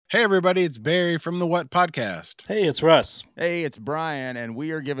Hey, everybody, it's Barry from the What Podcast. Hey, it's Russ. Hey, it's Brian, and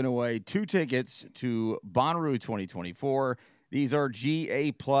we are giving away 2 tickets to Bonnaroo 2024. These are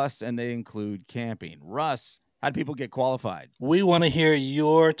GA+, and they include camping. Russ, how do people get qualified? We want to hear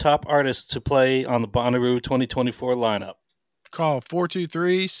your top artists to play on the Bonnaroo 2024 lineup. Call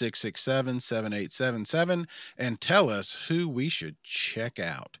 423-667-7877 and tell us who we should check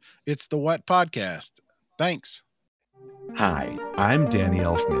out. It's the What Podcast. Thanks. Hi, I'm Danny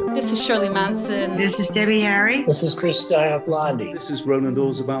Elfman. This is Shirley Manson. This is Debbie Harry. This is Chris Stein of Blondie. This is Roland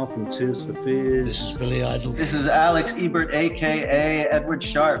Orzabal from Tears for Fears. This is Billy Idol. This is Alex Ebert, a.k.a. Edward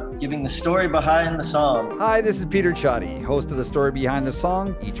Sharp, giving the story behind the song. Hi, this is Peter Chotty, host of The Story Behind the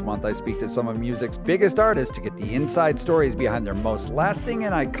Song. Each month I speak to some of music's biggest artists to get the inside stories behind their most lasting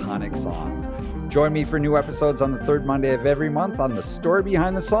and iconic songs. Join me for new episodes on the third Monday of every month on The Story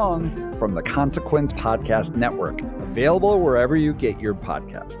Behind the Song from the Consequence Podcast Network, available wherever you get your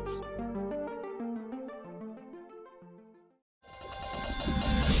podcasts.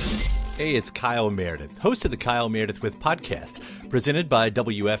 Hey, it's Kyle Meredith, host of the Kyle Meredith With podcast, presented by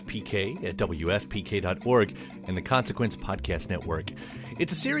WFPK at WFPK.org and the Consequence Podcast Network.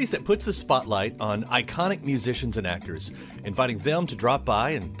 It's a series that puts the spotlight on iconic musicians and actors, inviting them to drop by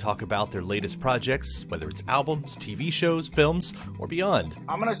and talk about their latest projects, whether it's albums, TV shows, films, or beyond.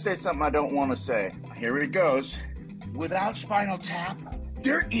 I'm going to say something I don't want to say. Here it goes. Without Spinal Tap,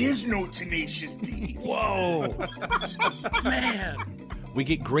 there is no Tenacious D. Whoa! Man! We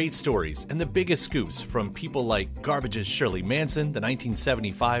get great stories and the biggest scoops from people like Garbage's Shirley Manson, the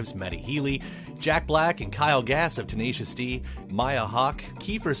 1975's Matty Healy, Jack Black and Kyle Gass of Tenacious D, Maya Hawke,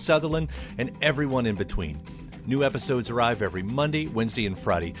 Kiefer Sutherland, and everyone in between. New episodes arrive every Monday, Wednesday, and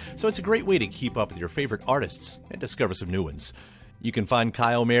Friday, so it's a great way to keep up with your favorite artists and discover some new ones. You can find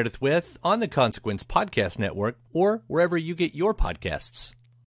Kyle Meredith With on the Consequence Podcast Network or wherever you get your podcasts.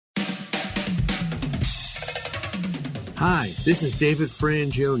 Hi, this is David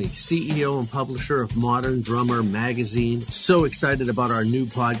Frangioni, CEO and publisher of Modern Drummer Magazine. So excited about our new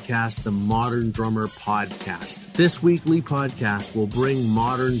podcast, the Modern Drummer Podcast. This weekly podcast will bring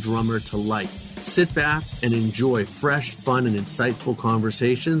Modern Drummer to life. Sit back and enjoy fresh, fun, and insightful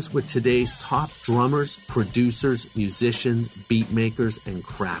conversations with today's top drummers, producers, musicians, beat makers, and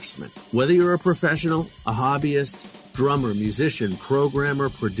craftsmen. Whether you're a professional, a hobbyist, drummer, musician, programmer,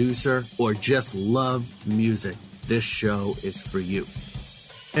 producer, or just love music, this show is for you.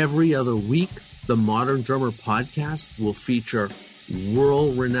 Every other week, the Modern Drummer Podcast will feature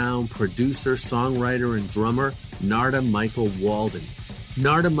world-renowned producer, songwriter, and drummer Narda Michael Walden.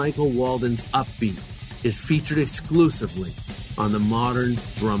 Narda Michael Walden's Upbeat is featured exclusively on the Modern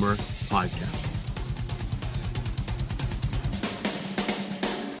Drummer Podcast.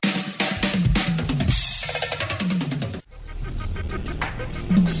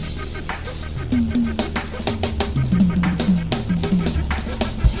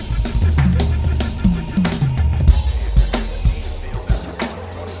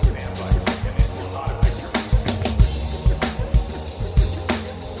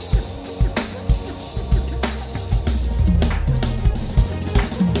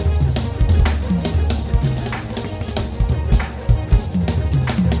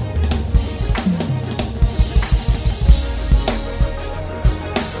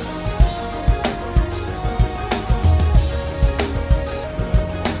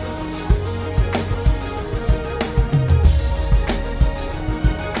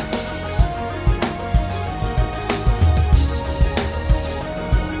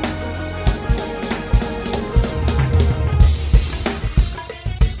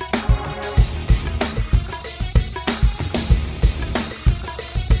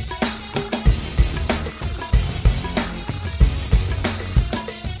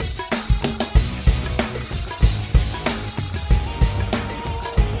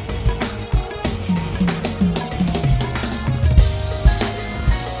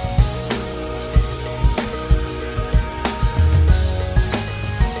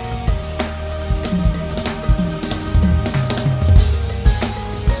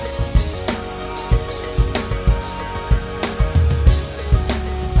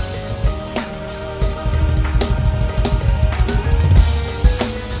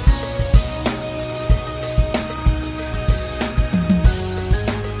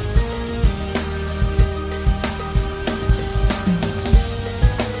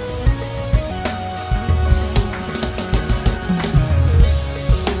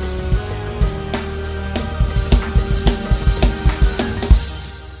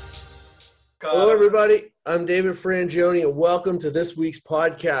 everybody. I'm David Frangioni, and welcome to this week's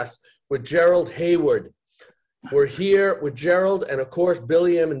podcast with Gerald Heyward. We're here with Gerald and, of course,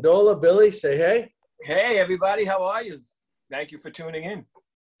 Billy Amendola. Billy, say hey. Hey, everybody. How are you? Thank you for tuning in.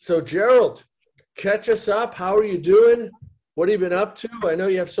 So, Gerald, catch us up. How are you doing? What have you been up to? I know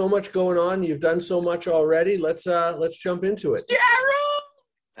you have so much going on. You've done so much already. Let's jump into it.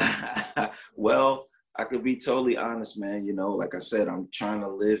 Gerald! Well, I could be totally honest, man. You know, like I said, I'm trying to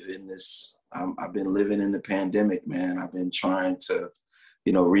live in this. I've been living in the pandemic, man. I've been trying to,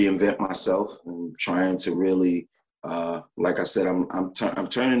 you know, reinvent myself and trying to really, like I said, I'm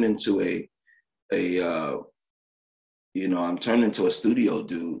turning into I'm turning into a studio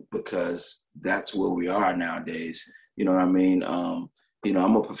dude because that's where we are nowadays. You know what I mean? You know,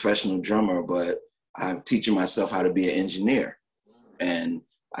 I'm a professional drummer, but I'm teaching myself how to be an engineer. And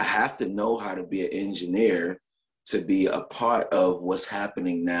I have to know how to be an engineer to be a part of what's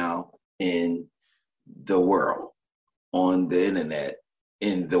happening now in the world, on the internet,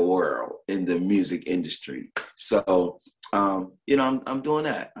 in the world, in the music industry. So, you know, I'm doing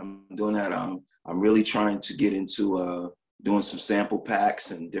that. I'm really trying to get into doing some sample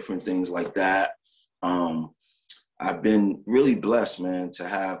packs and different things like that. I've been really blessed, man, to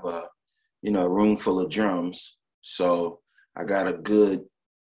have a room full of drums. So I got a good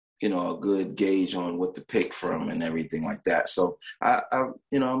gauge on what to pick from and everything like that. So I'm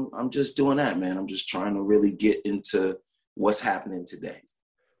just doing that, man. I'm just trying to really get into what's happening today.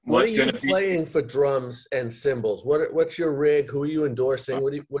 What are you playing for drums and cymbals? What's your rig? Who are you endorsing?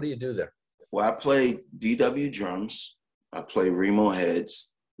 What do you do there? Well, I play DW drums. I play Remo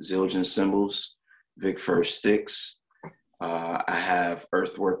heads, Zildjian cymbals, Vic First sticks. I have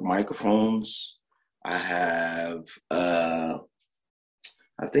Earthwork microphones. I have, I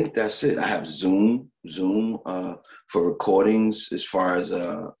think that's it. I have Zoom for recordings as far as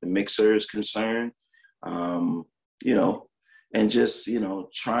the mixer is concerned. And just,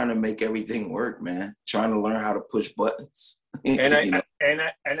 trying to make everything work, man. Trying to learn how to push buttons. And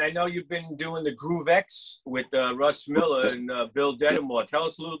I know you've been doing the Groove X with Russ Miller and Bill Dedamore. Tell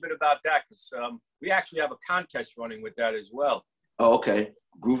us a little bit about that, because we actually have a contest running with that as well. Oh, okay.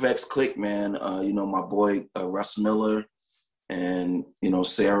 Groove X Click, man. My boy Russ Miller and,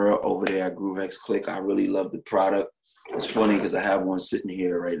 Sarah over there at Groove X Click. I really love the product. It's funny because I have one sitting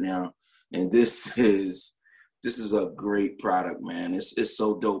here right now. And this is a great product, man. It's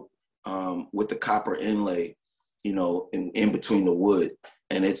so dope with the copper inlay, in between the wood.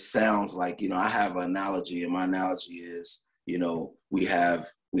 And it sounds like, I have an analogy, and my analogy is, we had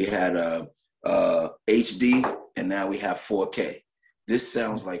HD and now we have 4K. This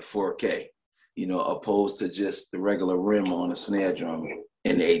sounds like 4K, opposed to just the regular rim on a snare drum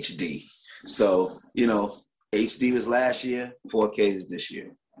in HD. So, HD was last year, 4K is this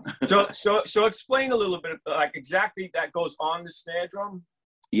year. So explain a little bit, like exactly that goes on the snare drum?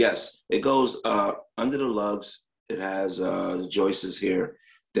 Yes, it goes under the lugs. It has the joists here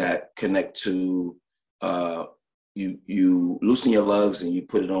that connect to, you loosen your lugs and you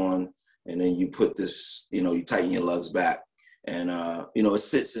put it on, and then you put this, you tighten your lugs back. And, it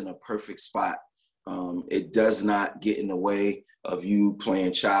sits in a perfect spot. It does not get in the way of you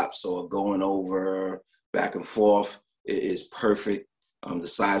playing chops or going over back and forth. It is perfect. The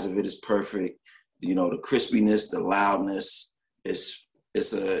size of it is perfect. The crispiness, the loudness, it's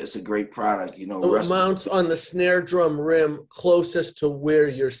a great product. So it mounts on the snare drum rim closest to where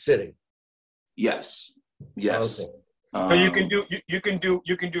you're sitting. Yes. Okay. So you can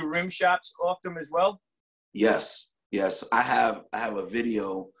do rim shots off them as well. Yes. I have a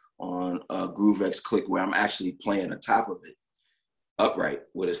video on Groove X Click where I'm actually playing the top of it upright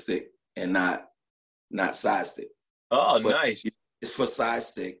with a stick and not side stick. Oh, nice. It's for side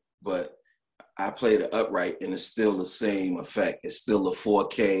stick, but I play the upright and it's still the same effect. It's still a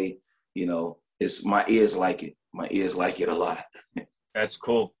 4K, it's my ears like it. My ears like it a lot. That's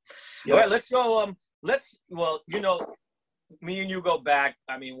cool. Yep. All right, let's go. Me and you go back,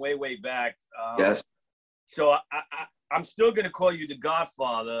 way back. Yes. So I'm still going to call you the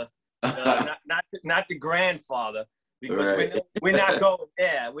Godfather, not the grandfather, because right. we're not going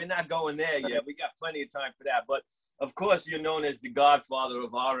there. We're not going there yet. We got plenty of time for that. But of course, you're known as the Godfather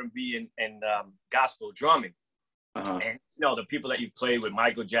of R&B and gospel drumming. Uh-huh. And the people that you've played with: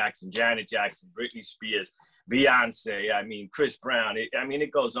 Michael Jackson, Janet Jackson, Britney Spears, Beyonce. Chris Brown.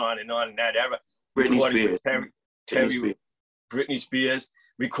 It goes on in that era. Britney Spears. Britney Spears.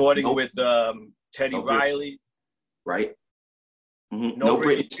 Recording with Teddy Riley. Right. Mm-hmm. No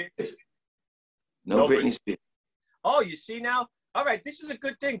Britney Spears. No Britney Spears. Oh, you see now? All right, this is a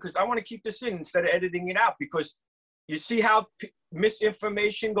good thing, because I want to keep this in instead of editing it out, because you see how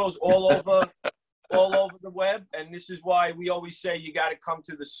misinformation goes all over the web, and this is why we always say you got to come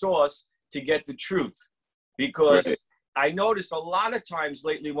to the source to get the truth, because Right. I noticed a lot of times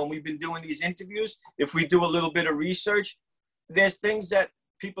lately when we've been doing these interviews, if we do a little bit of research, there's things that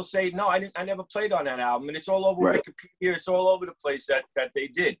people say, no, I never played on that album, and it's all over Right. Wikipedia, it's all over the place that they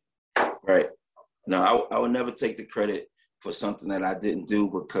did. Right. No, I would never take the credit for something that I didn't do,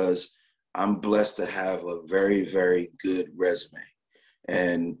 because I'm blessed to have a very, very good resume.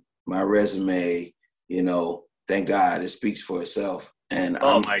 And my resume, you know, thank God, it speaks for itself. And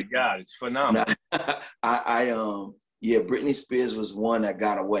my God, it's phenomenal. Yeah, Britney Spears was one that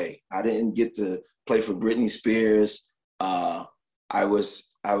got away. I didn't get to play for Britney Spears. I was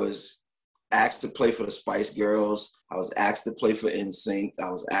asked to play for the Spice Girls. I was asked to play for NSYNC. I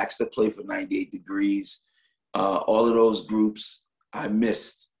was asked to play for 98 Degrees. All of those groups I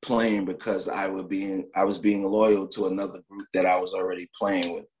missed playing because I was being loyal to another group that I was already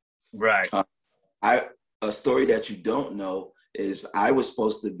playing with. Right. A story that you don't know is I was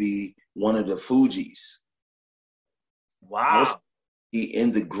supposed to be one of the Fugees. Wow. I was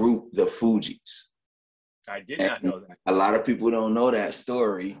in the group The Fugees. I did not know that. A lot of people don't know that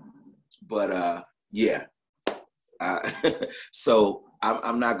story, but yeah. So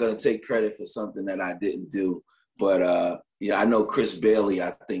I'm not going to take credit for something that I didn't do. But yeah, I know Chris Bailey,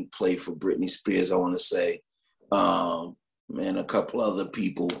 I think, played for Britney Spears, I want to say. And a couple other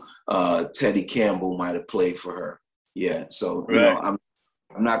people. Teddy Campbell might have played for her. Yeah, so you know,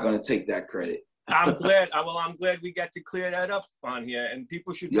 I'm not going to take that credit. I'm glad. I'm glad we got to clear that up on here, and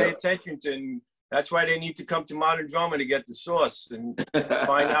people should pay attention to. And that's why they need to come to Modern Drummer to get the source and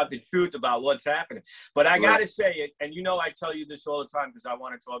find out the truth about what's happening. But I got to say it, and you know I tell you this all the time because I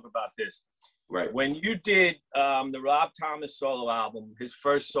want to talk about this. Right. When you did the Rob Thomas solo album, his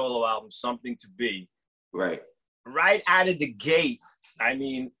first solo album, Something to Be. Right. Right out of the gate. I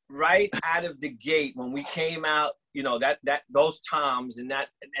mean, right out of the gate when we came out, you know, that those toms and that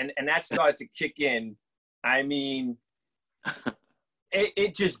started to kick in. I mean,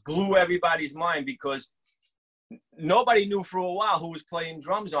 it just blew everybody's mind because nobody knew for a while who was playing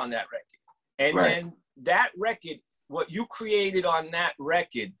drums on that record. And then that record, what you created on that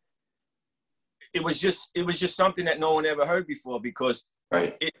record, it was just something that no one ever heard before because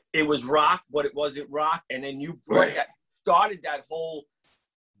it was rock, but it wasn't rock. And then you started that whole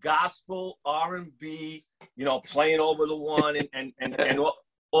gospel, R&B, you know, playing over the one and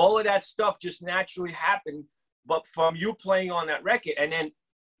all of that stuff just naturally happened. But from you playing on that record, and then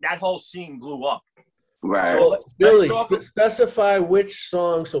that whole scene blew up. Right. So Billy, specify which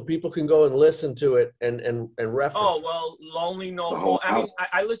song so people can go and listen to it and reference. Oh, well, Lonely No More. I mean,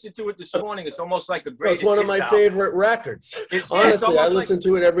 I listened to it this morning. It's almost like a greatest. It's one of my favorite records. Honestly, I listen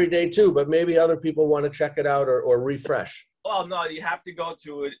to it every day too, but maybe other people want to check it out or refresh. Well, no, you have to go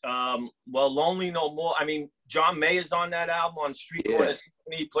to it. Well, Lonely No More. I mean, John Mayer's on that album on Street Corner.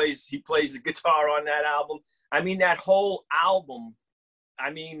 He plays the guitar on that album. I mean, that whole album,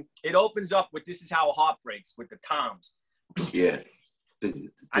 I mean, it opens up with This Is How a Heart Breaks with the toms. Yeah.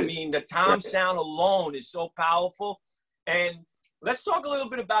 I mean, the tom sound alone is so powerful. And let's talk a little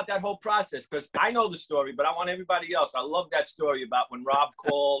bit about that whole process because I know the story, but I want everybody else. I love that story about when Rob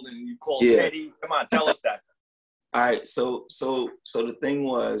called and you called Teddy. Come on, tell us that. All right. So the thing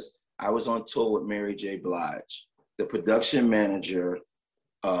was, I was on tour with Mary J. Blige. The production manager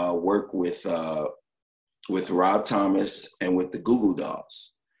worked with Rob Thomas and with the Goo Goo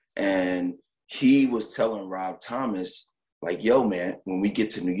Dolls. And he was telling Rob Thomas, like, yo, man, when we get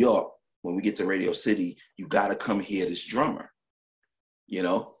to New York, when we get to Radio City, you got to come hear this drummer, you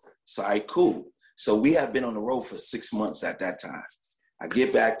know? So, all right, cool. So we had been on the road for 6 months at that time. We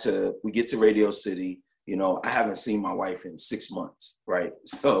get to Radio City, you know, I haven't seen my wife in 6 months, right?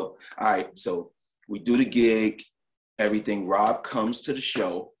 So, all right, so we do the gig, everything. Rob comes to the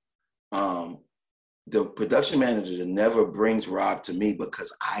show. The production manager never brings Rob to me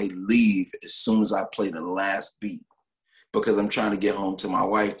because I leave as soon as I play the last beat because I'm trying to get home to my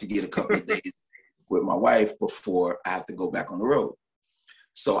wife to get a couple of days with my wife before I have to go back on the road.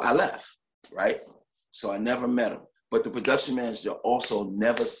 So I left, right? So I never met him. But the production manager also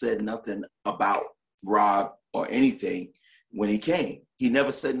never said nothing about Rob or anything when he came. He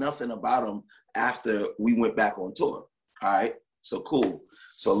never said nothing about him after we went back on tour. All right, so cool.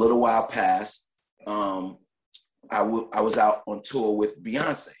 So a little while passed. I was out on tour with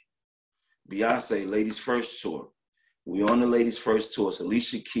Beyonce, Ladies First Tour. We on the Ladies First Tour. It's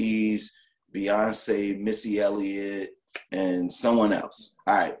Alicia Keys, Beyonce, Missy Elliott, and someone else.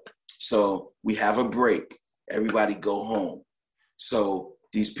 All right, so we have a break. Everybody go home. So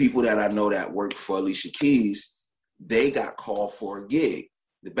these people that I know that work for Alicia Keys, they got called for a gig.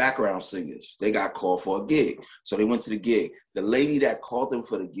 The background singers, they got called for a gig. So they went to the gig. The lady that called them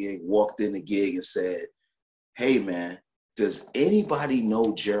for the gig walked in the gig and said, hey man, does anybody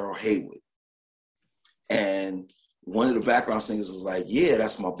know Gerald Heyward? And one of the background singers was like, yeah,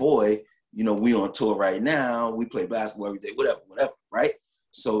 that's my boy. You know, we on tour right now. We play basketball every day, whatever, right?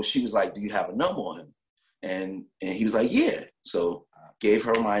 So she was like, do you have a number on him? And he was like, yeah. So gave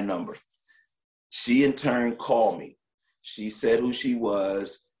her my number. She in turn called me. She said who she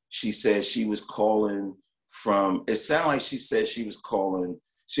was. She said she was calling from, it sounded like she said she was calling,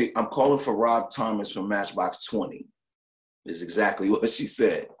 I'm calling for Rob Thomas from Matchbox 20, is exactly what she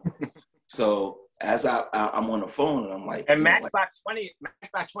said. So as I'm on the phone and I'm like, and Matchbox 20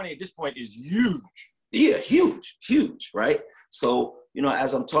 at this point is huge. Yeah, huge, right? So, you know,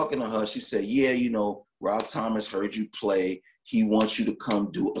 as I'm talking to her, she said, yeah, you know, Rob Thomas heard you play. He wants you to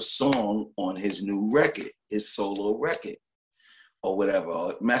come do a song on his new record, his solo record or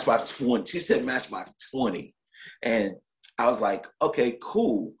whatever. Matchbox 20. She said Matchbox 20. And I was like, okay,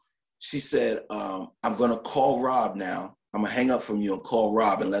 cool. She said, I'm going to call Rob now. I'm going to hang up from you and call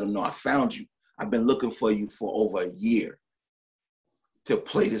Rob and let him know I found you. I've been looking for you for over a year to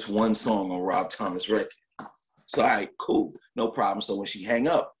play this one song on Rob Thomas' record. So, all right, cool, no problem. So when she hang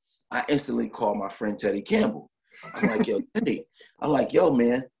up, I instantly call my friend Teddy Campbell. I'm like, yo, Teddy, I'm like, yo,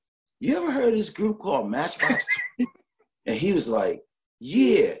 man, you ever heard of this group called Matchbox 20? And he was like,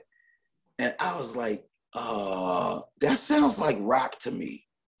 yeah. And I was like, that sounds like rock to me.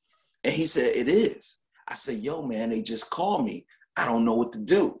 And he said, it is. I said, yo, man, they just called me. I don't know what to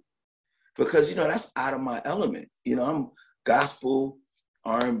do. Because, you know, that's out of my element. You know, I'm gospel,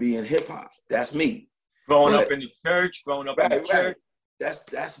 R&B, and hip hop. That's me. Growing up in the church.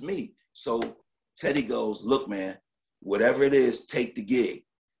 That's me. So Teddy goes, look, man, whatever it is, take the gig.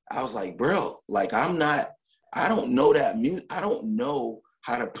 I was like, bro, like I don't know that music. I don't know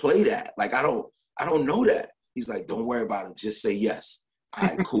how to play that. Like, I don't know that. He's like, don't worry about it. Just say yes. All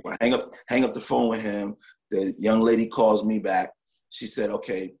right, cool. I hang up the phone with him. The young lady calls me back. She said,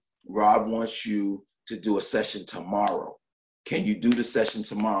 okay, Rob wants you to do a session tomorrow. Can you do the session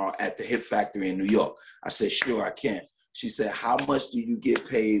tomorrow at the Hit Factory in New York? I said, sure, I can. She said, how much do you get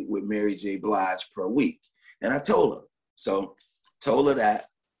paid with Mary J. Blige per week? And I told her. So told her that.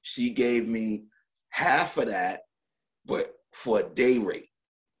 She gave me half of that, but for a day rate.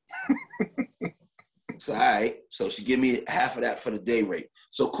 So, all right. So she gave me half of that for the day rate.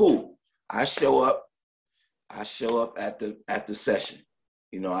 So cool. I show up at the session.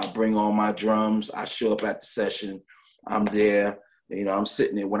 You know, I bring all my drums. I show up at the session. I'm there. You know, I'm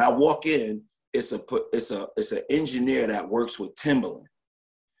sitting there. When I walk in, it's an engineer that works with Timbaland.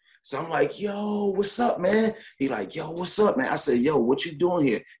 So I'm like, yo, what's up, man? He like, yo, what's up, man? I said, yo, what you doing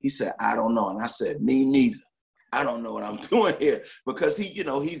here? He said, I don't know. And I said, me neither. I don't know what I'm doing here. Because he, you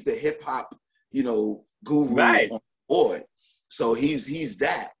know, he's the hip hop, you know, guru on board. So he's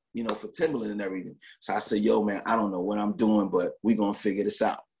that, you know, for Timbaland and everything. So I said, yo, man, I don't know what I'm doing, but we're going to figure this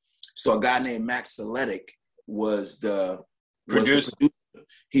out. So a guy named Max Seletic was the producer.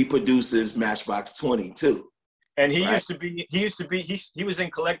 He produces Matchbox 20 too. And he was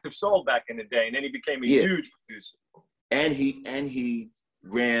in Collective Soul back in the day, and then he became a huge producer. And he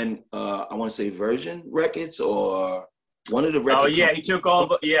ran I want to say Virgin Records or one of the record companies. He took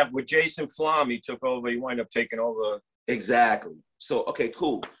over. Yeah, with Jason Flom, he took over. He wound up taking over. Exactly. So okay,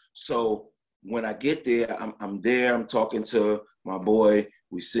 cool. So when I get there, I'm there. I'm talking to my boy.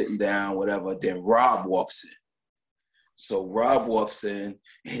 We sitting down, whatever. Then Rob walks in. So Rob walks in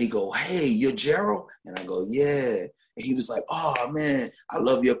and he go, hey, you're Gerald? And I go, yeah. And he was like, oh, man, I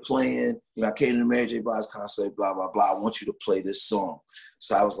love your playing. You know, I came to the Mary J. Blige concert, blah, blah, blah. I want you to play this song.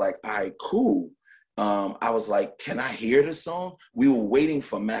 So I was like, all right, cool. I was like, can I hear the song? We were waiting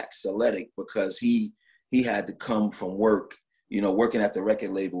for Max Seletic because he had to come from work, you know, working at the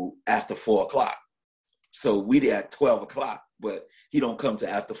record label after 4 o'clock. So we did at 12 o'clock, but he don't come to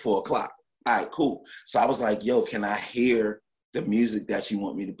after 4 o'clock. All right, cool. So I was like, yo, can I hear the music that you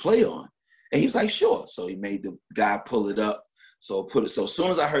want me to play on? And he was like, sure. So he made the guy pull it up. So as soon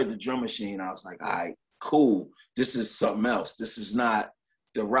as I heard the drum machine, I was like, all right, cool. This is something else. This is not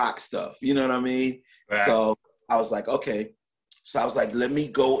the rock stuff. You know what I mean? Right. So I was like, okay. So I was like, let me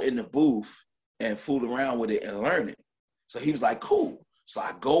go in the booth and fool around with it and learn it. So he was like, cool. So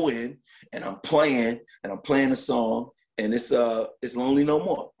I go in and I'm playing the song. And it's Lonely No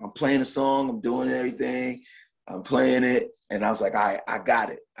More. I'm playing the song. I'm doing everything. I'm playing it. And I was like, all right, I got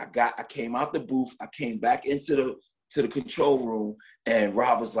it. I came out the booth. I came back into the control room. And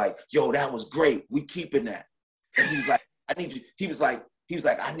Rob was like, yo, that was great. We keeping that. And he was like, I need you. He was like,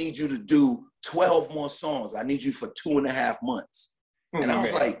 I need you to do 12 more songs. I need you for 2.5 months. And I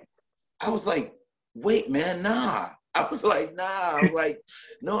was like, wait, man, nah. I was like, nah. I was like,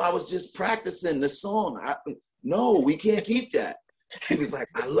 no, I was just practicing the song. No, we can't keep that. He was like,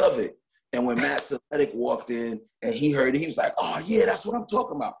 I love it. And when Matt Seletic walked in and he heard it, he was like, oh yeah, that's what I'm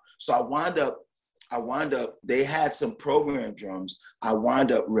talking about. So I wound up, they had some program drums. I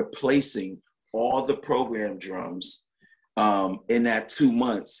wound up replacing all the program drums in that 2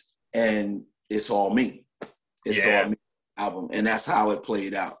 months, and it's all me. It's all me album. And that's how it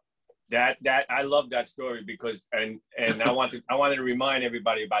played out. That I love that story because and I wanted to remind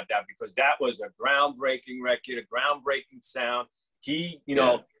everybody about that because that was a groundbreaking record, a groundbreaking sound. He,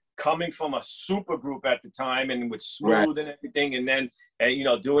 coming from a super group at the time and with Smooth and everything, and then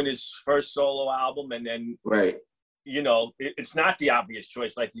doing his first solo album, and then it's not the obvious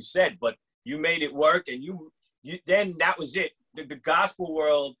choice like you said, but you made it work, and you then that was it. The gospel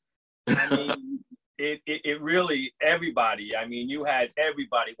world, I mean. It really, everybody, I mean, you had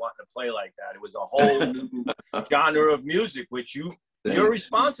everybody wanting to play like that. It was a whole new genre of music, which you're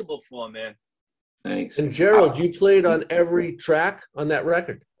responsible for, man. Thanks. And Gerald, you played on every track on that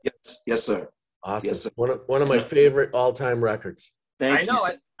record? Yes, sir. Awesome. Yes, sir. One of my favorite all-time records. Thank you.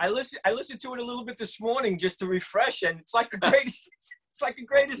 I listened to it a little bit this morning just to refresh, and it's like the greatest. It's like the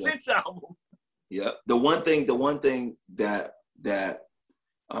greatest hits album. Yeah. The one thing that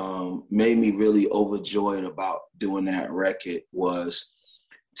made me really overjoyed about doing that record was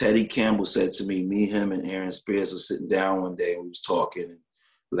Teddy Campbell said to me, him, and Aaron Spears were sitting down one day and we was talking and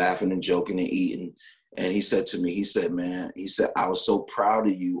laughing and joking and eating. And he said to me, man, I was so proud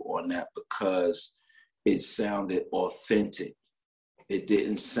of you on that because it sounded authentic. It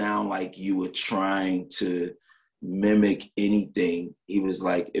didn't sound like you were trying to mimic anything. He was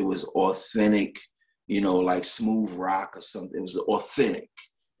like, it was authentic, like smooth rock or something. It was authentic.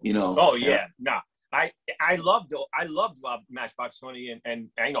 Oh yeah, no. I loved Matchbox 20 and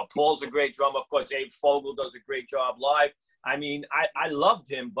Paul's a great drummer. Of course, Abe Fogel does a great job live. I mean, I loved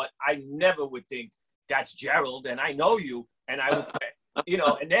him, but I never would think that's Gerald and I know you. And I would,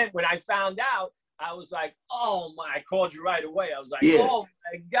 and then when I found out, I was like, oh my, I called you right away. I was like, oh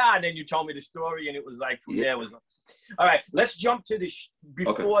my God. And then you told me the story and it was like, from there it was. All right, let's jump to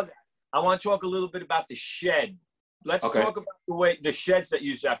before that. I want to talk a little bit about the Shed. Let's talk about the sheds that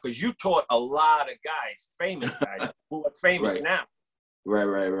you used to have, because you taught a lot of guys, famous guys, who are famous now.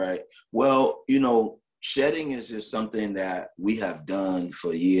 Right. Well, shedding is just something that we have done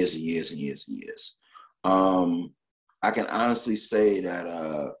for years and years and years and years. I can honestly say that,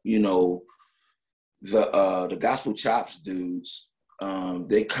 the Gospel Chops dudes,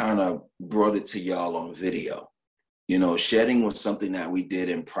 they kind of brought it to y'all on video. Shedding was something that we did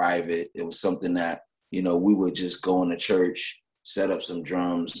in private. It was something that, we would just go into church, set up some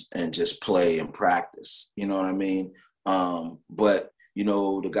drums, and just play and practice. You know what I mean? But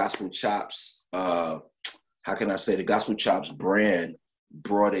the Gospel Chops, how can I say, the Gospel Chops brand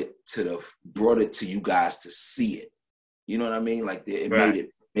brought it to you guys to see it. You know what I mean? Like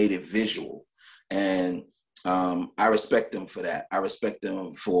it made it visual, and I respect them for that. I respect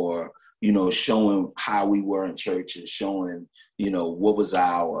them for showing how we were in church and showing what was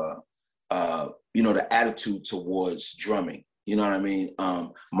our the attitude towards drumming. You know what I mean?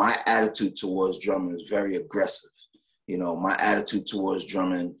 My attitude towards drumming is very aggressive. My attitude towards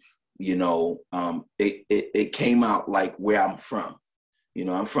drumming, it came out like where I'm from.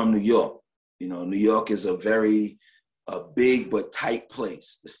 I'm from New York. New York is a big but tight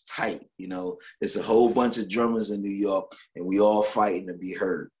place. It's tight. It's a whole bunch of drummers in New York, and we all fighting to be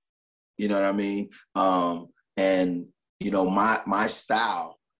heard. You know what I mean? And my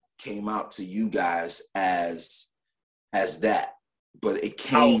style came out to you guys as that, but it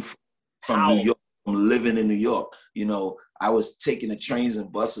came from New York, from living in New York. I was taking the trains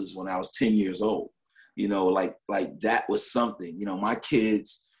and buses when I was 10 years old. Like that was something. My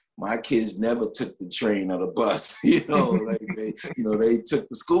kids never took the train or the bus. They took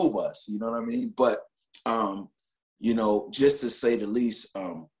the school bus. You know what I mean? But just to say the least,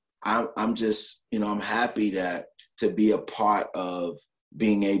 I'm just I'm happy to be a part of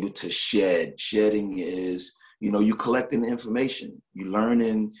being able to shed. Shedding is, you collecting information, you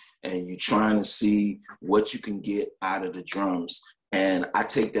learning, and you trying to see what you can get out of the drums. And I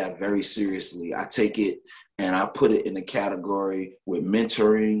take that very seriously. I take it and I put it in the category with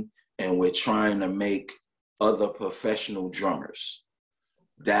mentoring and with trying to make other professional drummers.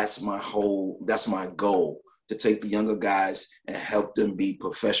 That's my goal, to take the younger guys and help them be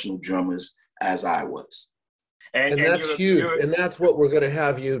professional drummers as I was. And that's huge. And that's what we're going to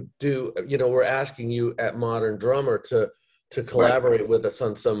have you do. We're asking you at Modern Drummer to collaborate with us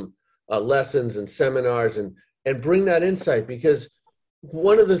on some lessons and seminars and bring that insight, because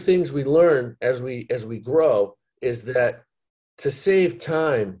one of the things we learn as we grow is that to save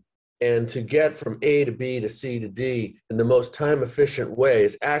time and to get from A to B to C to D in the most time efficient way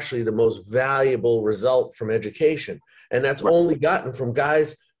is actually the most valuable result from education. And that's only gotten from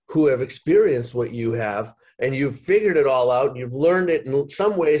guys who have experienced what you have, and you've figured it all out. You've learned it in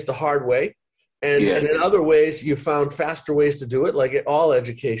some ways the hard way. And in other ways, you found faster ways to do it, like all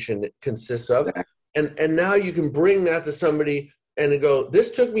education consists of. And now you can bring that to somebody and go,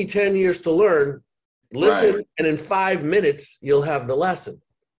 this took me 10 years to learn. Listen, and in 5 minutes, you'll have the lesson.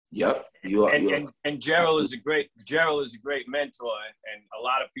 Yep. And Gerald is a great mentor, and a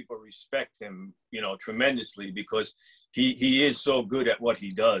lot of people respect him, tremendously, because he is so good at what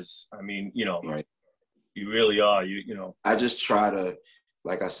he does. I mean, you really are. I just try to,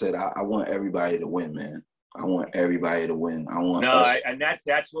 like I said, I want everybody to win, man. I want everybody to win. I want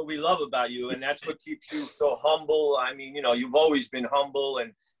that's what we love about you, and that's what keeps you so humble. I mean, you've always been humble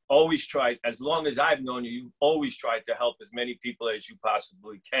and always tried, as long as I've known you, you've always tried to help as many people as you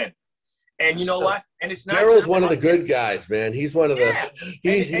possibly can. And you know what? And it's not Gerald's one of the good guys, man. He's one of the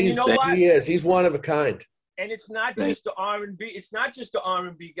he's one of a kind. And it's not just the R&B. It's not just the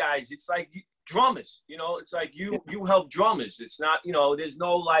R&B guys. It's like drummers. It's like you help drummers. It's not, there's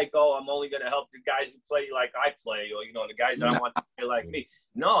no like, oh, I'm only gonna help the guys who play like I play, or the guys that I want to play like me.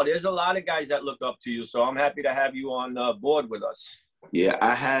 No, there's a lot of guys that look up to you. So I'm happy to have you on board with us. Yeah,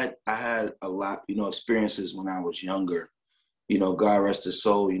 I had a lot, experiences when I was younger. God rest his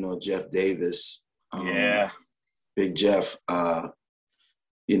soul, Jeff Davis. Big Jeff,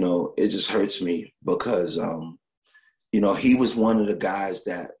 it just hurts me because, he was one of the guys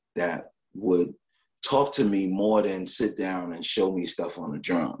that would talk to me more than sit down and show me stuff on the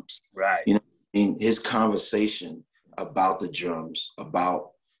drums. Right. In his conversation about the drums,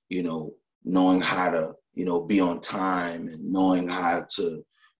 about, knowing how to, be on time and knowing how to,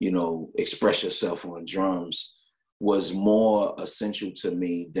 express yourself on drums was more essential to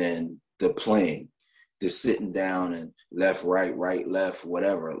me than the playing, the sitting down and left, right, left,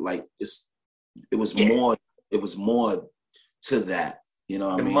 whatever. Like it was more to that, the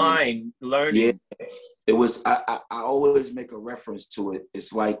mind learning. Yeah, it was, I always make a reference to it.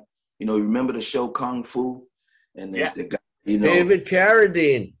 It's like, remember the show Kung Fu? And the guy, David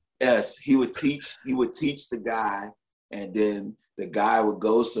Carradine. Yes, he would teach the guy, and then the guy would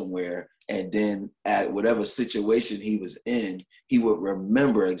go somewhere, and then at whatever situation he was in, he would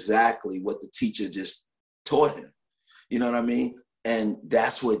remember exactly what the teacher just taught him. You know what I mean? And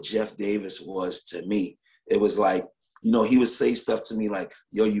that's what Jeff Davis was to me. It was like, he would say stuff to me like,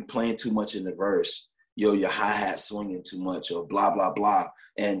 yo, you playing too much in the verse. Yo, your hi-hat swinging too much, or blah, blah, blah.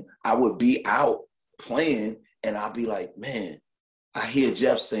 And I would be out playing, and I'd be like, man, I hear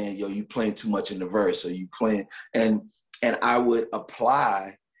Jeff saying, yo, you playing too much in the verse, or you playing, and I would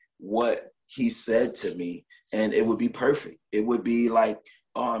apply what he said to me, and it would be perfect. It would be like,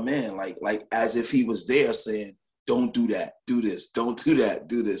 oh man, like as if he was there saying, don't do that, do this, don't do that,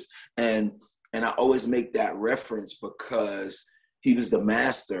 do this. And I always make that reference because he was the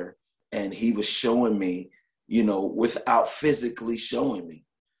master, and he was showing me, without physically showing me.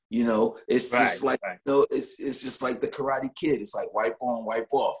 It's just like, it's just like the Karate Kid. It's like wipe on, wipe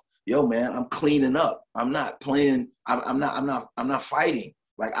off. Yo, man, I'm cleaning up. I'm not playing. I'm not fighting.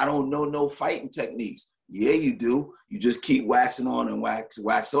 Like, I don't know no fighting techniques. Yeah, you do. You just keep waxing on and wax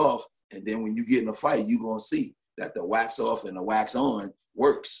off. And then when you get in a fight, you're going to see that the wax off and the wax on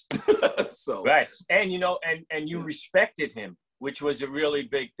works. So right. And, and you respected him, which was a really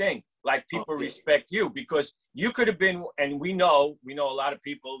big thing. Like, people respect you because you could have been, and we know a lot of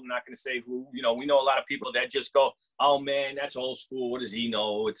people, I'm not going to say who, we know a lot of people that just go, oh man, that's old school. What does he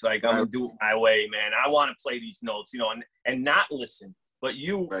know? It's like, I'm going to do it my way, man. I want to play these notes, and not listen. But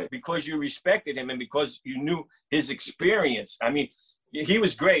you, because you respected him and because you knew his experience, I mean, he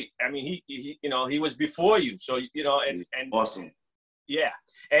was great. I mean, he was before you. So, and awesome. Yeah.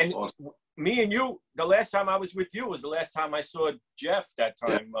 And me and you, the last time I was with you was the last time I saw Jeff that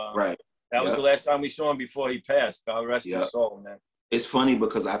time. That was the last time we saw him before he passed. God rest his soul, man. It's funny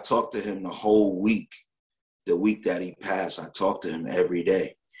because I talked to him the whole week. The week that he passed, I talked to him every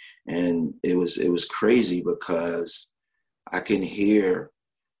day. And it was crazy because I can hear,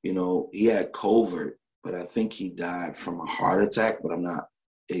 he had COVID, but I think he died from a heart attack, but I'm not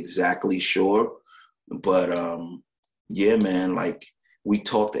exactly sure. But yeah, man, like, we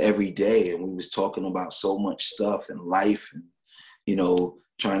talked every day, and we was talking about so much stuff in life, and,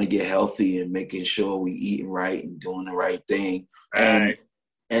 trying to get healthy and making sure we eating right and doing the right thing. Right.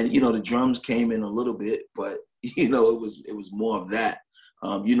 And the drums came in a little bit, but, it was more of that.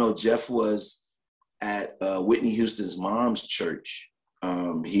 Jeff was at Whitney Houston's mom's church.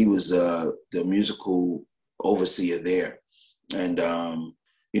 He was the musical overseer there. And,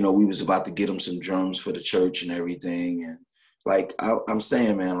 you know, we was about to get him some drums for the church and everything. And like, I'm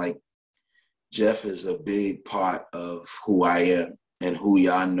saying, man, like, Jeff is a big part of who I am and who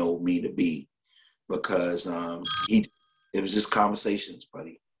y'all know me to be, because it was just conversations,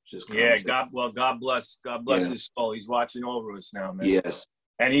 buddy. Just conversations. God bless his soul. He's watching over us now, man. Yes.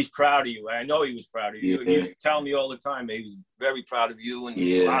 And he's proud of you. I know he was proud of you. Yeah. He tell me all the time that he was very proud of you, and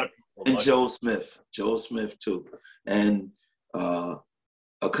yeah. a lot of people. And Joel Smith too. And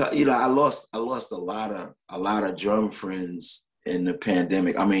you know, I lost a lot of drum friends in the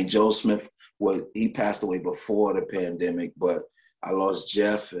pandemic. I mean, Joel Smith, he passed away before the pandemic, but I lost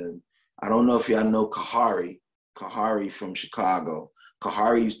Jeff, and I don't know if y'all know Kahari from Chicago.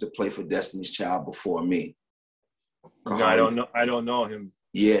 Kahari used to play for Destiny's Child before me. No, I don't know him.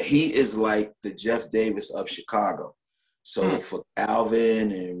 Yeah, he is like the Jeff Davis of Chicago. So for Alvin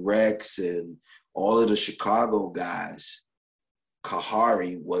and Rex and all of the Chicago guys,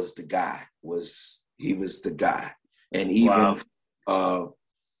 Kahari was the guy. He was the guy. And even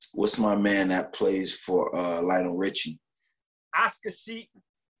what's my man that plays for Lionel Richie? Oscar Seaton.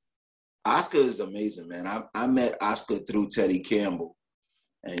 Oscar is amazing, man. I met Oscar through Teddy Campbell.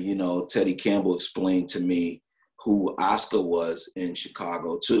 And, you know, Teddy Campbell explained to me who Oscar was in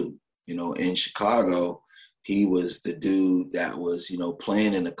Chicago, too. You know, in Chicago, he was the dude that was, you know,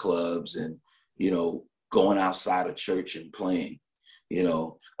 playing in the clubs and, you know, going outside of church and playing, you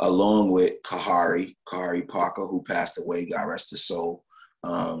know, along with Kahari Parker, who passed away, God rest his soul.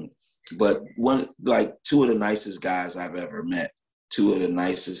 But two of the nicest guys I've ever met. Two of the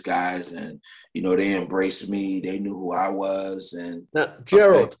nicest guys, and you know, they embraced me. They knew who I was. And now,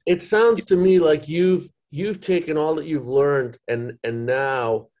 Gerald, it sounds to me like you've taken all that you've learned, and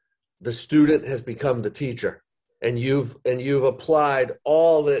now the student has become the teacher, and you've applied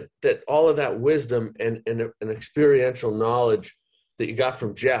all of that wisdom and experiential knowledge that you got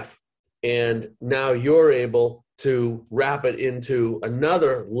from Jeff, and now you're able to wrap it into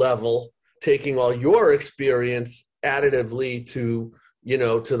another level, taking all your experience additively to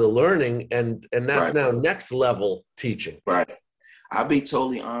the learning, and that's now next level teaching. Right. I'll be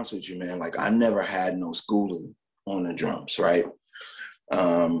totally honest with you, man. Like, I never had no schooling on the drums, right?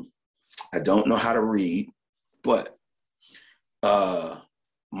 I don't know how to read, but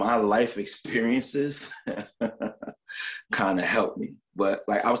my life experiences kind of helped me. But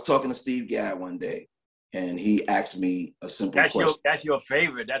like, I was talking to Steve Gadd one day, and he asked me a simple question. That's your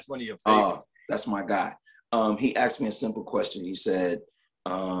favorite. That's one of your favorites. That's my guy. He asked me a simple question. He said,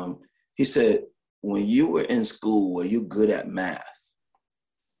 when you were in school, were you good at math?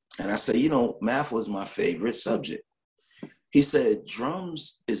 And I said, you know, math was my favorite subject. He said,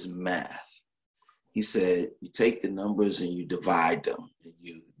 drums is math. He said, you take the numbers and you divide them. And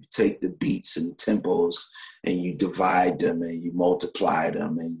you take the beats and tempos and you divide them and you multiply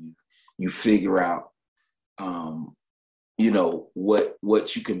them and you figure out, you know,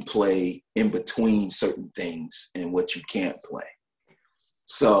 what you can play in between certain things and what you can't play.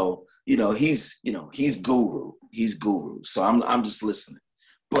 So, you know, he's guru. He's guru. So I'm just listening.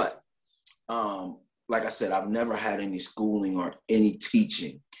 But like I said, I've never had any schooling or any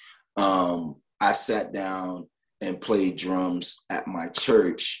teaching. I sat down and played drums at my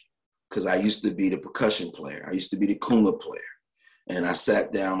church because I used to be the percussion player. I used to be the conga player. And I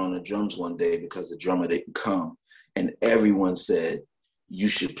sat down on the drums one day because the drummer didn't come. And everyone said, you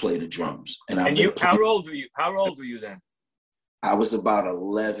should play the drums. And how old were you? How old were you then? I was about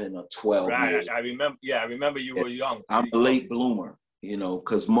 11 or 12 years. I remember you were young. I'm a late bloomer, you know,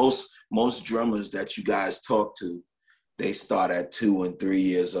 because most drummers that you guys talk to, they start at 2 and 3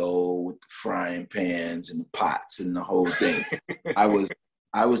 years old with the frying pans and the pots and the whole thing. I was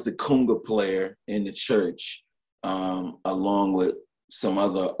the conga player in the church, along with some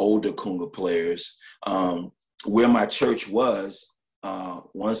other older conga players. Where my church was,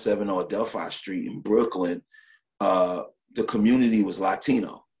 170 Delphi Street in Brooklyn, the community was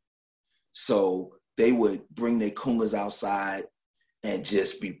Latino. So they would bring their congas outside and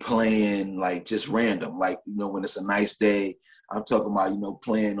just be playing like just random. Like, you know, when it's a nice day, I'm talking about, you know,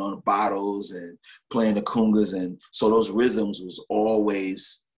 playing on the bottles and playing the congas. And so those rhythms was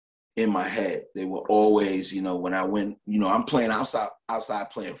always in my head. They were always, you know, when I went, you know, I'm playing outside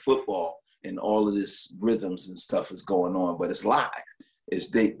playing football, and all of this rhythms and stuff is going on, but it's live.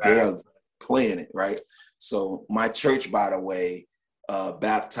 They are playing it, right? So my church, by the way,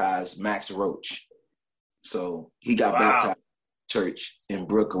 baptized Max Roach. So he got baptized in church in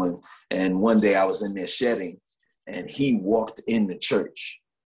Brooklyn. And one day I was in there shedding, and he walked in the church.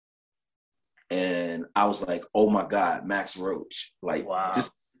 And I was like, oh my God, Max Roach. Like,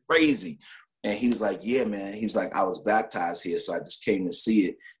 just crazy. And he was like, yeah, man. He was like, I was baptized here, so I just came to see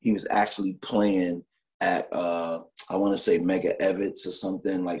it. He was actually playing at I want to say Mega Evans or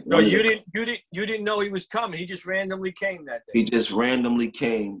something like. No, you didn't know he was coming. He just randomly came that day. He just randomly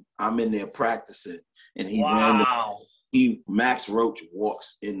came. I'm in there practicing, and he Max Roach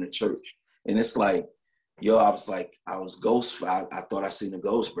walks in the church, and it's like, yo, I was ghost. I thought I seen a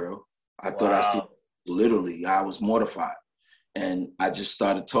ghost, bro. I thought I seen, literally. I was mortified, and I just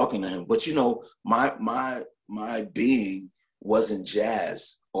started talking to him. But you know, my being wasn't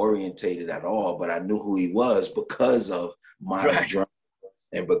jazz orientated at all, but I knew who he was because of modern drum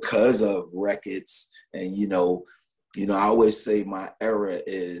and because of records. And you know, I always say my era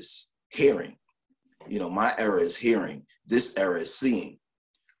is hearing. You know, my era is hearing. This era is seeing.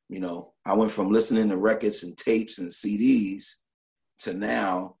 You know, I went from listening to records and tapes and CDs to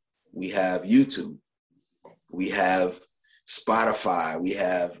now we have YouTube, we have Spotify, we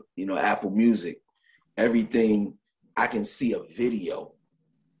have, you know, Apple Music, everything. I can see a video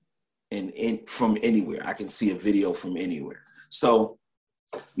from anywhere. I can see a video from anywhere. So,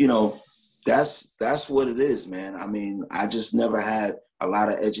 you know, that's what it is, man. I mean, I just never had a lot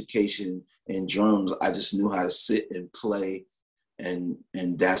of education in drums. I just knew how to sit and play, and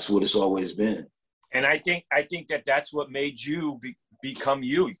that's what it's always been. And I think that's what made you become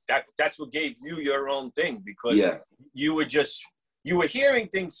you. That's what gave you your own thing, because you were hearing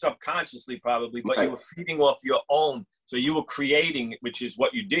things subconsciously probably, but you were feeding off your own. So you were creating, which is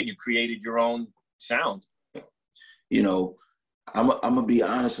what you did. You created your own sound. You know, I'm gonna be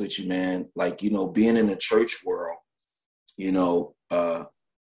honest with you, man. Like, you know, being in the church world, you know,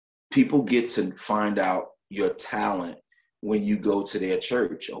 people get to find out your talent when you go to their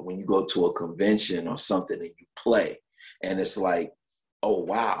church or when you go to a convention or something and you play. And it's like, oh,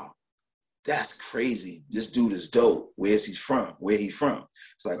 wow, that's crazy. This dude is dope. Where's he from? Where he from?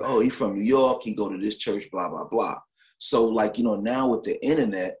 It's like, oh, he's from New York. He go to this church, blah, blah, blah. So like, you know, now with the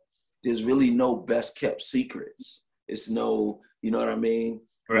internet, there's really no best kept secrets. It's no, you know what I mean?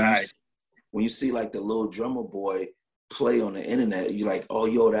 Right. When you see like the little drummer boy play on the internet, you're like, oh,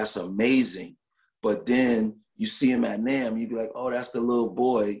 yo, that's amazing. But then you see him at NAMM, you'd be like, oh, that's the little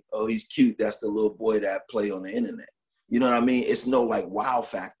boy. Oh, he's cute. That's the little boy that play on the internet. You know what I mean? It's no like wow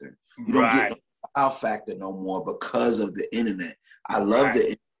factor. You don't get no wow factor no more because of the internet. I love the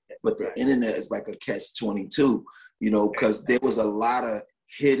internet, but the internet is like a catch-22, you know, because there was a lot of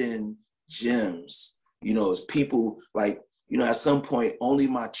hidden gems, you know, as people like, you know, at some point, only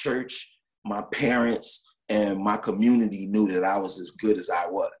my church, my parents, and my community knew that I was as good as I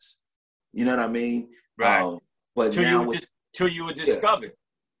was. You know what I mean? Right. But now, till you were discovered.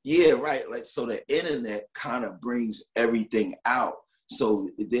 Yeah, right. Like, so the internet kind of brings everything out. So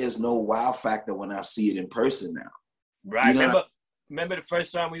there's no wow factor when I see it in person now. Right. You know, remember the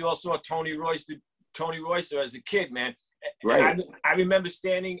first time we all saw Tony Royster as a kid, man. Right. I remember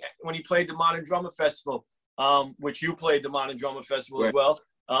standing when he played the Modern Drummer Festival, which you played the Modern Drummer Festival as well.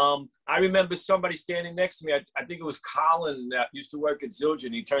 I remember somebody standing next to me. I think it was Colin that used to work at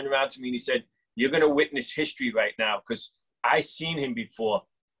Zildjian. He turned around to me and he said, "You're going to witness history right now because I seen him before.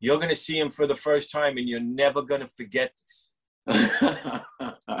 You're going to see him for the first time and you're never going to forget this."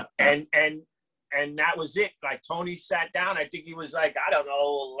 and that was it. Like, Tony sat down. I think he was like, I don't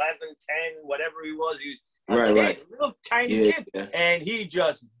know, 11, 10, whatever he was. He was a kid, little tiny kid. Yeah. And he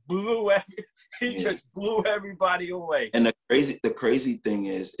just blew everybody away. And the crazy thing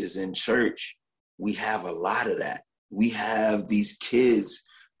is in church, we have a lot of that. We have these kids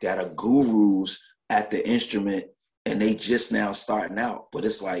that are gurus at the instrument and they just now starting out. But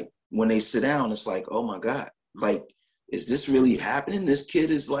it's like, when they sit down, it's like, oh my God, like, is this really happening? This kid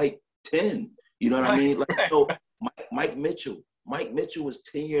is like 10. You know what I mean? Like, so Mike Mitchell was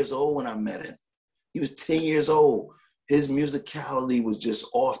 10 years old when I met him. He was 10 years old. His musicality was just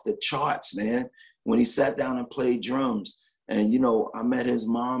off the charts, man. When he sat down and played drums, and, you know, I met his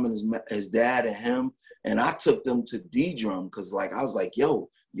mom and his dad and him, and I took them to D-Drum because, like, I was like, yo,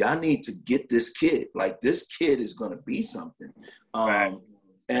 y'all need to get this kid. Like, this kid is going to be something. And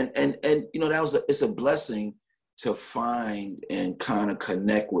you know, it's a blessing to find and kind of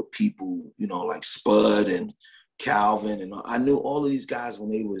connect with people, you know, like Spud and Calvin. And I knew all of these guys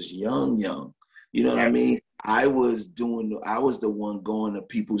when they was young. You know what I mean? I was the one going to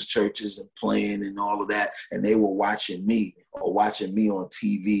people's churches and playing and all of that. And they were watching me on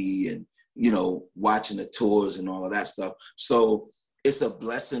TV and, you know, watching the tours and all of that stuff. So it's a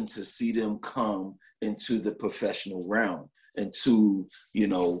blessing to see them come into the professional realm and to, you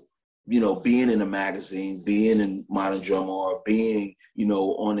know, being in a magazine, being in Modern Drummer, or being,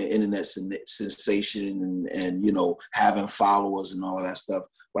 on the internet sensation and having followers and all of that stuff.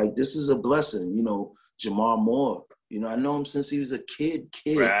 Like, this is a blessing. Jamar Moore, I know him since he was a kid.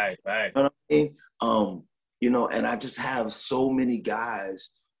 Right. You know what I mean? And I just have so many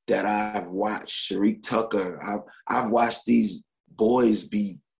guys that I've watched. Sharik Tucker, I've watched these boys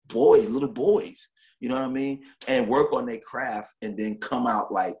be little boys, you know what I mean? And work on their craft and then come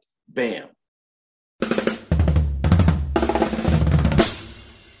out like, bam.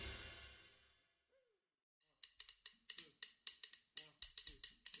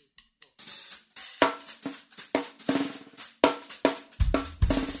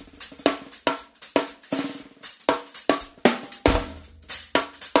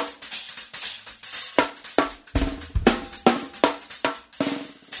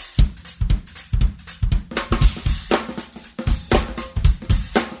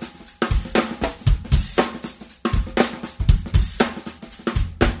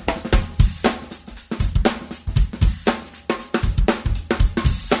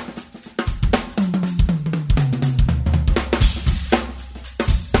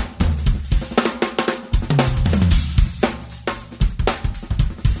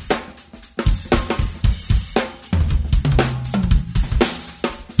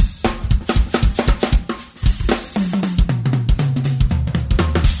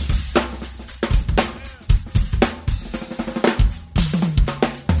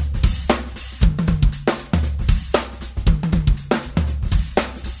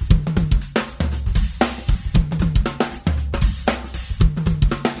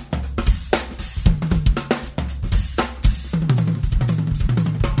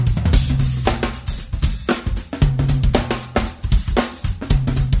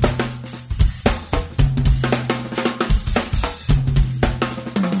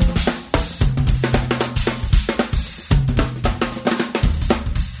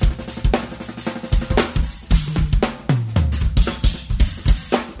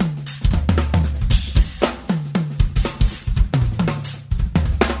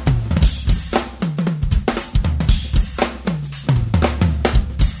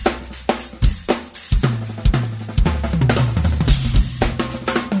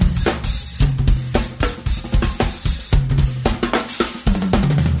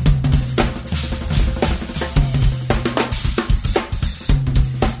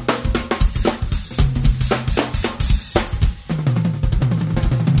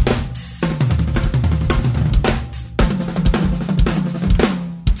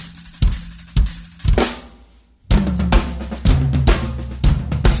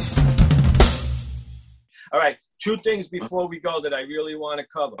 All right, two things before we go that I really want to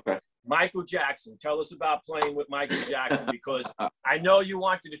cover. Michael Jackson, tell us about playing with Michael Jackson, because I know you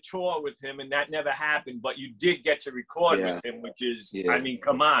wanted to tour with him and that never happened, but you did get to record with him, which is, I mean,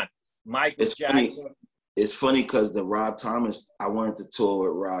 come on. Michael Jackson. It's funny because I wanted to tour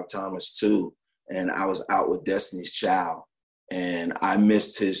with Rob Thomas too, and I was out with Destiny's Child, and I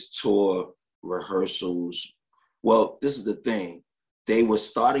missed his tour rehearsals. Well, this is the thing. They were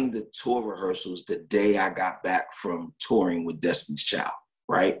starting the tour rehearsals the day I got back from touring with Destiny's Child,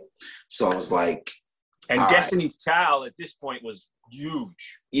 right? So I was like, and Destiny's Child at this point was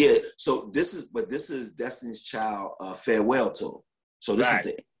huge. Yeah. So this is Destiny's Child farewell tour. So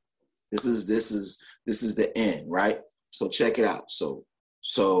this is the end, right? So check it out. So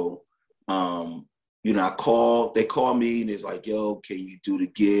they call me and it's like, yo, can you do the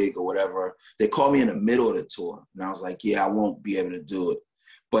gig or whatever? They called me in the middle of the tour. And I was like, yeah, I won't be able to do it.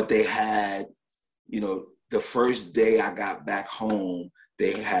 But they had, the first day I got back home,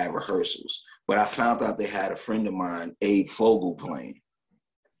 they had rehearsals. But I found out they had a friend of mine, Abe Fogle, playing.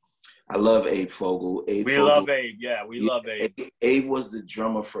 I love Abe Fogle. We love Abe. Yeah, we love Abe. Abe was the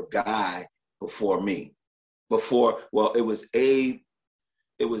drummer for Guy before me. It was Abe.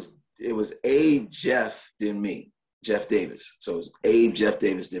 It was Abe, Jeff, then me, Jeff Davis. So it was Abe, Jeff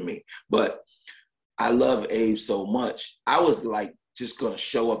Davis, then me. But I love Abe so much. I was like just going to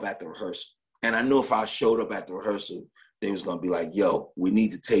show up at the rehearsal. And I knew if I showed up at the rehearsal, they was going to be like, yo, we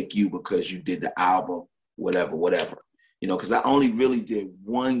need to take you because you did the album, whatever. Because I only really did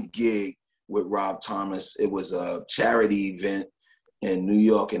one gig with Rob Thomas. It was a charity event in New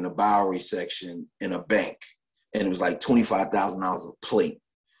York in the Bowery section in a bank. And it was like $25,000 a plate.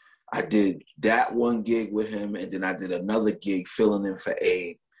 I did that one gig with him, and then I did another gig filling in for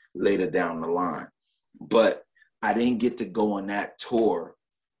Abe later down the line. But I didn't get to go on that tour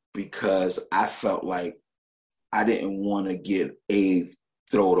because I felt like I didn't want to get Abe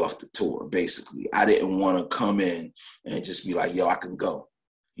thrown off the tour, basically. I didn't want to come in and just be like, yo, I can go.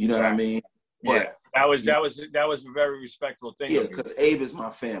 You know what I mean? But that was a very respectful thing. Yeah, because Abe is my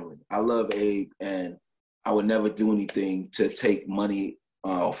family. I love Abe, and I would never do anything to take money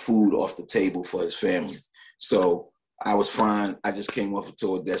or food off the table for his family. So I was fine. I just came off a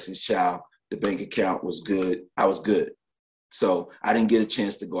tour with Destiny's Child. The bank account was good. I was good. So I didn't get a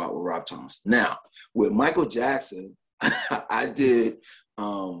chance to go out with Rob Thomas. Now, with Michael Jackson, I did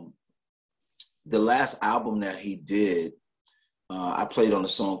the last album that he did, I played on a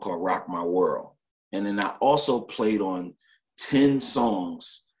song called Rock My World. And then I also played on 10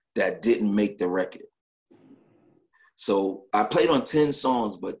 songs that didn't make the record. So I played on 10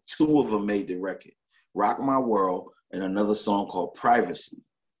 songs, but 2 of them made the record. Rock My World and another song called Privacy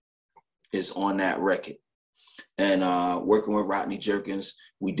is on that record. And working with Rodney Jerkins,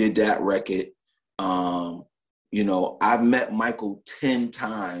 we did that record. You know, I've met Michael 10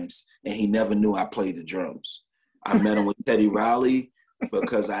 times and he never knew I played the drums. I met him with Teddy Riley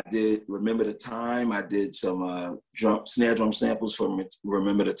because I did Remember the Time. I did some snare drum samples for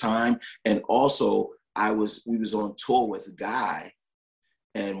Remember the Time. And also we was on tour with a guy,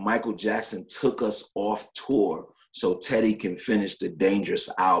 and Michael Jackson took us off tour so Teddy can finish the Dangerous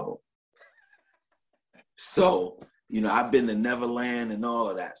album. So, you know, I've been to Neverland and all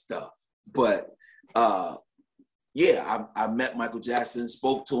of that stuff. But yeah, I met Michael Jackson,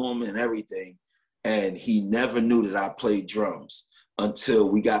 spoke to him and everything, and he never knew that I played drums until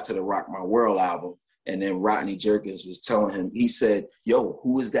we got to the Rock My World album. And then Rodney Jerkins was telling him, he said, yo,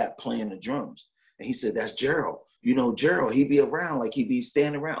 who is that playing the drums? And he said, that's Gerald. You know, Gerald, he be around, like he be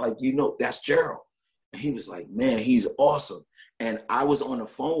standing around, like, you know, that's Gerald. And he was like, man, he's awesome. And I was on the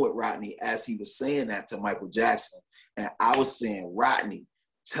phone with Rodney as he was saying that to Michael Jackson. And I was saying, Rodney,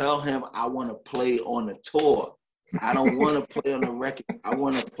 tell him I want to play on the tour. I don't want to play on the record. I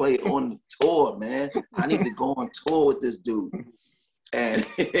want to play on the tour, man. I need to go on tour with this dude. And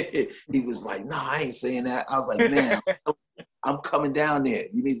he was like, no, I ain't saying that. I was like, man, I'm coming down there.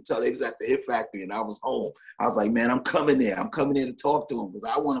 You need to tell. They was at the Hit Factory and I was home. I was like, man, I'm coming there. I'm coming there to talk to him because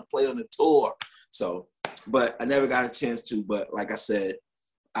I want to play on the tour. So, but I never got a chance to. But like I said,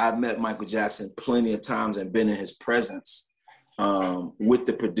 I've met Michael Jackson plenty of times and been in his presence with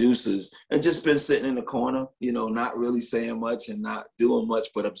the producers and just been sitting in the corner, you know, not really saying much and not doing much,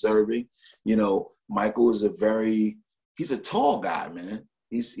 but observing. You know, Michael is he's a tall guy, man.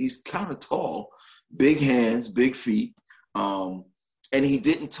 He's kind of tall, big hands, big feet. And he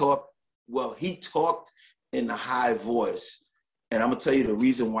didn't talk, well, he talked in a high voice. And I'm gonna tell you the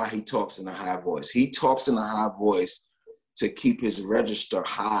reason why he talks in a high voice. He talks in a high voice to keep his register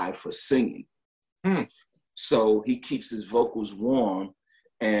high for singing. So he keeps his vocals warm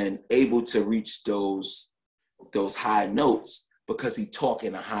and able to reach those high notes because he talk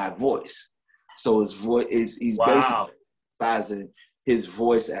in a high voice. So his voice he's basically exercising his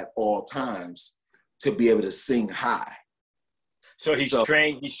voice at all times to be able to sing high. So he's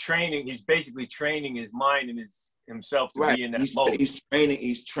basically training his mind and himself to be in that mode.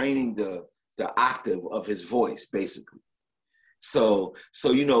 He's training the octave of his voice, basically. So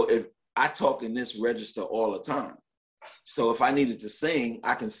you know, if I talk in this register all the time. So if I needed to sing,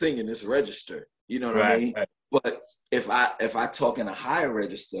 I can sing in this register. You know what I mean? Right. But if I talk in a higher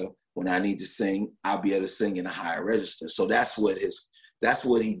register, when I need to sing, I'll be able to sing in a higher register. So that's what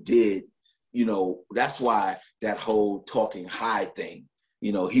he did. You know, that's why that whole talking high thing,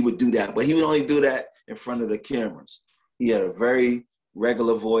 you know, he would do that, but he would only do that in front of the cameras. He had a very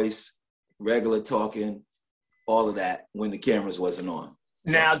regular voice, regular talking, all of that when the cameras wasn't on.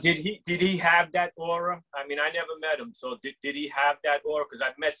 So. Now, did he have that aura? I mean, I never met him. So did he have that aura? Because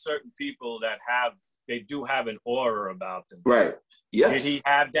I've met certain people that they do have an aura about them. Right. Yes. Did he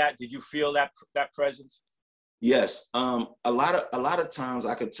have that? Did you feel that presence? Yes. A lot of times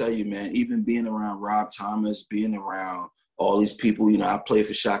I could tell you, man, even being around Rob Thomas, being around all these people, you know, I played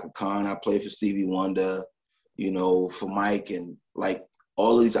for Shaka Khan, I played for Stevie Wonder, you know, for Mike and like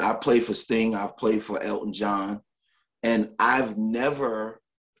all of these, I played for Sting, I've played for Elton John. And I have never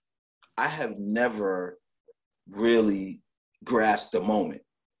really grasped the moment.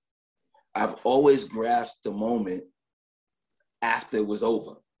 I've always grasped the moment after it was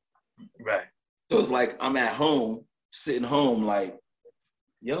over. Right. So it's like I'm at home, sitting home like,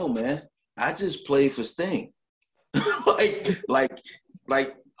 yo, man, I just played for Sting.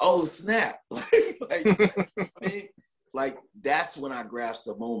 like, oh, snap. Like, that's when I grasped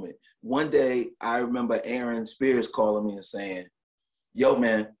the moment. One day, I remember Aaron Spears calling me and saying, yo,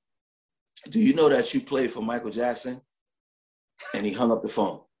 man, do you know that you played for Michael Jackson? And he hung up the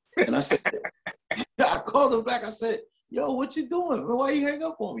phone. And I said, I called him back. I said, yo, what you doing? Why you hang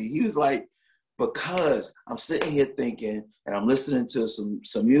up on me? He was like, because I'm sitting here thinking, and I'm listening to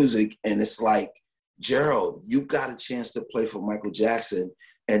some music, and it's like, Gerald, you got a chance to play for Michael Jackson,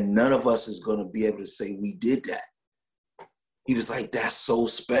 and none of us is going to be able to say we did that. He was like, that's so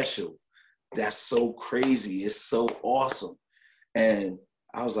special. That's so crazy. It's so awesome. And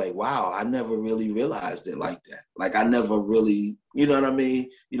I was like, wow, I never really realized it like that. Like, I never really, you know what I mean?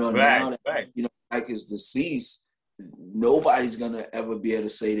 You know, now that, you know, Mike is deceased, nobody's going to ever be able to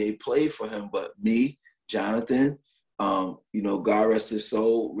say they played for him but me, Jonathan, you know, God rest his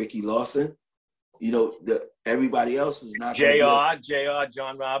soul, Ricky Lawson. You know, everybody else is not. JR,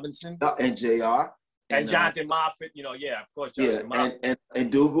 John Robinson. And JR. And Jonathan Moffett, you know, yeah, of course, Jonathan Moffett.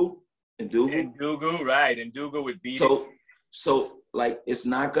 And Dougal. And Dougal, right. And Dougal would beat it. So, like, it's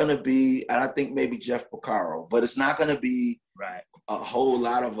not going to be, and I think maybe Jeff Porcaro, but it's not going to be a whole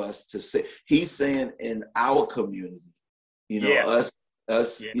lot of us to say. He's saying in our community, you know,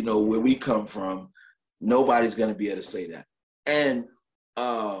 us, you know, where we come from, nobody's going to be able to say that. And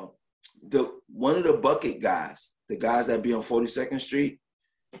one of the bucket guys, the guys that be on 42nd Street,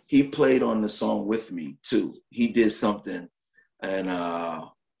 he played on the song with me too. He did something, and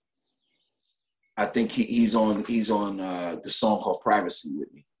I think he's on the song called Privacy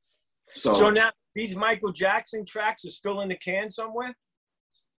with me. So now these Michael Jackson tracks are still in the can somewhere?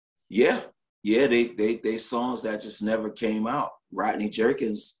 Yeah, they songs that just never came out. Rodney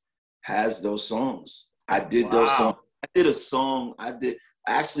Jerkins has those songs. I did those songs. I did a song.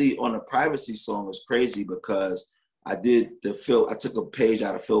 Actually, on the Privacy song was crazy because I took a page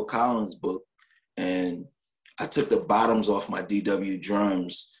out of Phil Collins' book, and I took the bottoms off my DW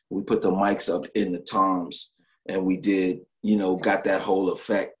drums. We put the mics up in the toms, and we did, you know, got that whole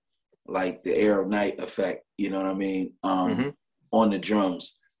effect, like the Air of Night effect, you know what I mean, on the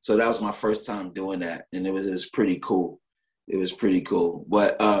drums. So that was my first time doing that, and it was pretty cool. It was pretty cool.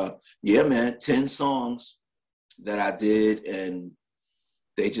 But yeah, man, 10 songs that I did, and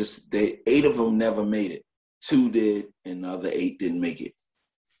 8 of them never made it. 2 did, and the other 8 didn't make it.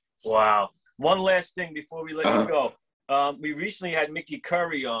 Wow. One last thing before we let you go. We recently had Mickey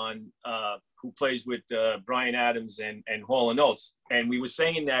Curry on, who plays with Bryan Adams and Hall & Oates. And we were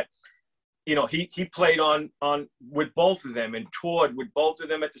saying that, you know, he played on with both of them and toured with both of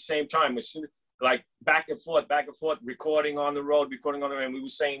them at the same time. Like back and forth, recording on the road. And we were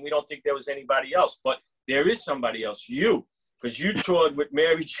saying we don't think there was anybody else. But there is somebody else, you. Because you toured with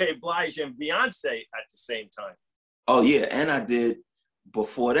Mary J. Blige and Beyonce at the same time. Oh, yeah. And I did,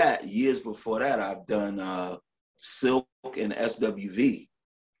 years before that, I've done Silk and SWV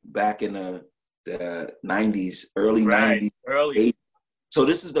back in the 90s, early 90s. Early. 80s. So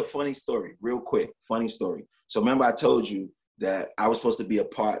this is the funny story, real quick, funny story. So remember I told you that I was supposed to be a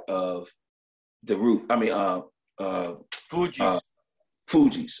part of Fugees,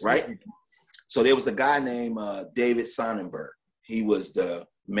 right? So there was a guy named David Sonnenberg. He was the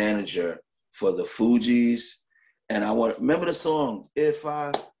manager for the Fugees. And remember the song, If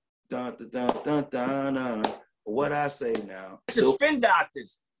I, dun, dun, dun, dun, dun, dun, what I say now. It's the Spin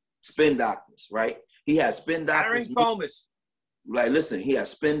Doctors. Spin Doctors, right? He had Spin Doctors. Aaron Comas. Like, listen, he had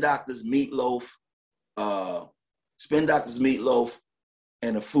Spin Doctors, Meatloaf, and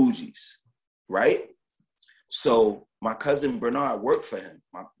the Fugees, right? So my cousin Bernard worked for him.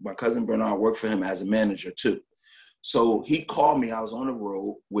 My cousin Bernard worked for him as a manager too. So he called me. I was on the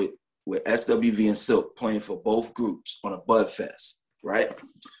road with SWV and Silk playing for both groups on a Bud Fest, right?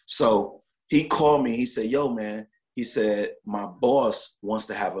 So he called me. He said, yo, man, he said, my boss wants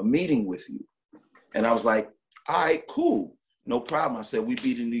to have a meeting with you. And I was like, all right, cool. No problem. I said, we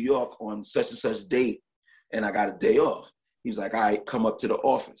be in New York on such and such date, and I got a day off. He was like, all right, come up to the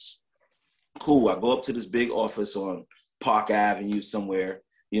office. Cool. I go up to this big office on Park Avenue somewhere.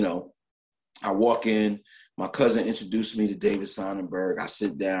 You know, I walk in. My cousin introduced me to David Sonnenberg. I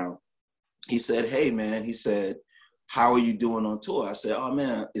sit down. He said, hey, man, he said, how are you doing on tour? I said, oh,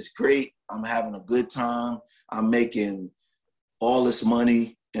 man, it's great. I'm having a good time. I'm making all this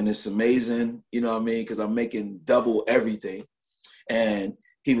money, and it's amazing, you know what I mean? Because I'm making double everything. And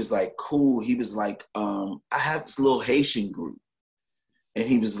he was like, cool. He was like, I have this little Haitian group. And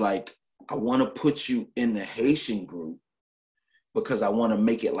he was like, I want to put you in the Haitian group because I want to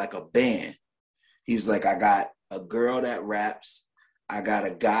make it like a band. He was like, I got a girl that raps. I got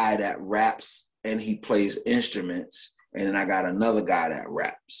a guy that raps and he plays instruments. And then I got another guy that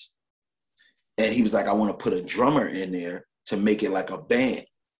raps. And he was like, I want to put a drummer in there to make it like a band.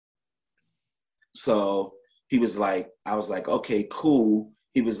 So he was like, I was like, okay, cool.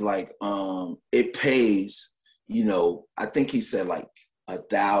 He was like, it pays, you know, I think he said like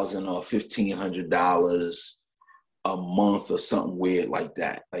 $1,000 or $1,500 a month or something weird like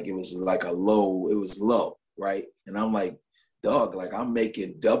that. Like it was like it was low, right? And I'm like, dog, like I'm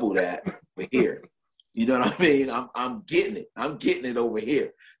making double that over here. You know what I mean? I'm getting it. I'm getting it over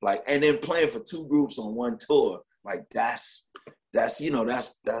here. Like, and then playing for 2 groups on one tour. Like that's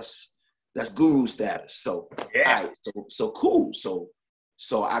guru status. So yeah. All right, so cool. So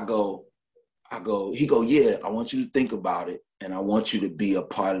I go, he go, yeah, I want you to think about it. And I want you to be a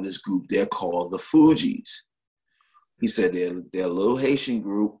part of this group. They're called the Fugees. He said they're a little Haitian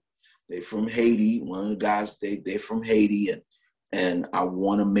group. They're from Haiti. One of the guys, they're from Haiti. And I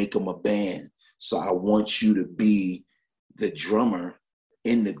want to make them a band. So I want you to be the drummer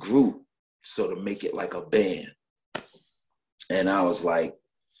in the group. So to make it like a band. And I was like,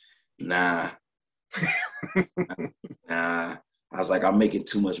 nah. I was like, I'm making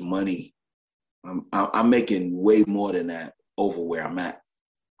too much money. I'm making way more than that over where I'm at.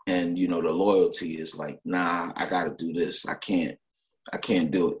 And, you know, the loyalty is like, nah, I got to do this. I can't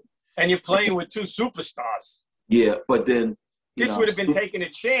do it. And you're playing with 2 superstars. Yeah, but then. This would have been taking a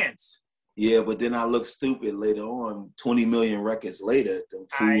chance. Yeah, but then I look stupid later on, 20 million records later.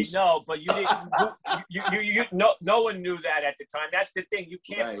 I know, but you didn't. No one knew that at the time. That's the thing. You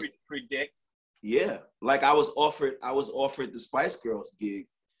can't predict. Yeah, like I was offered the Spice Girls gig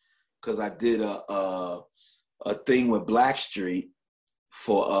because I did a thing with Blackstreet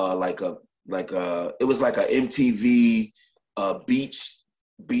for it was like a MTV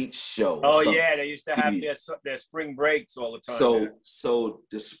beach show. Oh yeah, they used to have their spring breaks all the time. So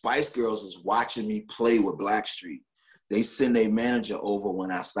the Spice Girls was watching me play with Blackstreet. They send their manager over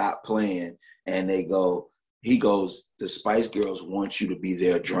when I stopped playing, and he goes, the Spice Girls want you to be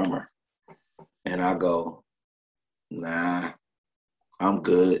their drummer. And I go, nah, I'm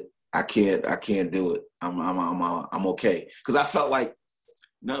good. I can't do it. I'm okay. Because I felt like,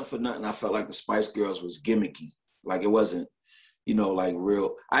 nothing for nothing, I felt like the Spice Girls was gimmicky. Like it wasn't, you know, like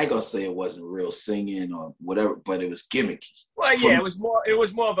real. I ain't gonna say it wasn't real singing or whatever, but it was gimmicky. Well, yeah, it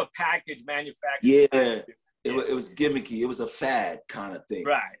was more of a package manufactured. Yeah, it was gimmicky. It was a fad kind of thing.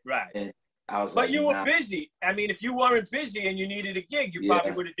 Right. And I was but like, you were busy. I mean, if you weren't busy and you needed a gig, you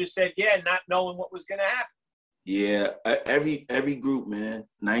probably would have just said, yeah, not knowing what was gonna happen. Yeah, every group, man.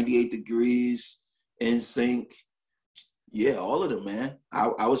 98 Degrees, NSYNC. Yeah, all of them, man.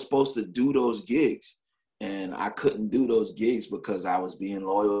 I was supposed to do those gigs. And I couldn't do those gigs because I was being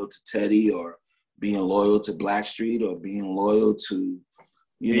loyal to Teddy or being loyal to Blackstreet or being loyal to,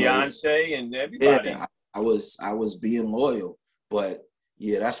 Beyonce and everybody. Yeah, I was being loyal. But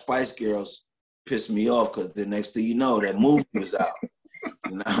yeah, that Spice Girls pissed me off because the next thing you know, that movie was out.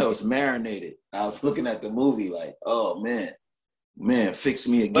 And I was marinated. I was looking at the movie like, oh man, fix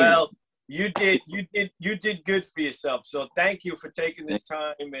me again. Well, you did good for yourself. So thank you for taking this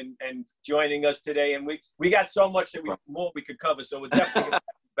time and joining us today. And we got so much that we could cover. So we're definitely gonna have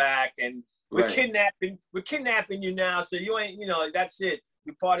you back. And we're kidnapping you now. So you ain't, that's it.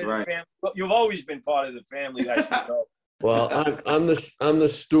 You're part of the family. You've always been part of the family. Well, I'm the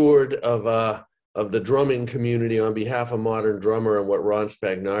steward of the drumming community on behalf of Modern Drummer and what Ron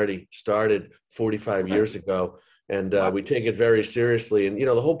Spagnardi started 45 years ago. And we take it very seriously. And,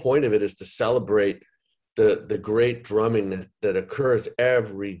 the whole point of it is to celebrate the great drumming that occurs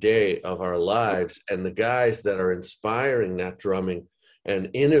every day of our lives and the guys that are inspiring that drumming and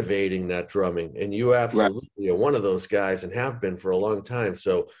innovating that drumming. And you absolutely are one of those guys and have been for a long time.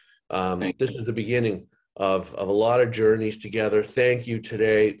 So this is the beginning of a lot of journeys together. Thank you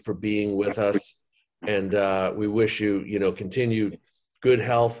today for being with us. And we wish you, continued good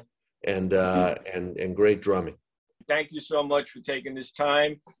health and great drumming. Thank you so much for taking this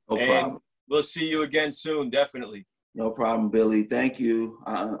time. No problem. We'll see you again soon, definitely. No problem, Billy. Thank you.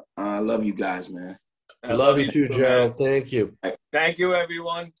 I love you guys, man. I love you too, Gerald. Man. Thank you. Thank you,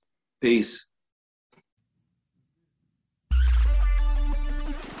 everyone. Peace.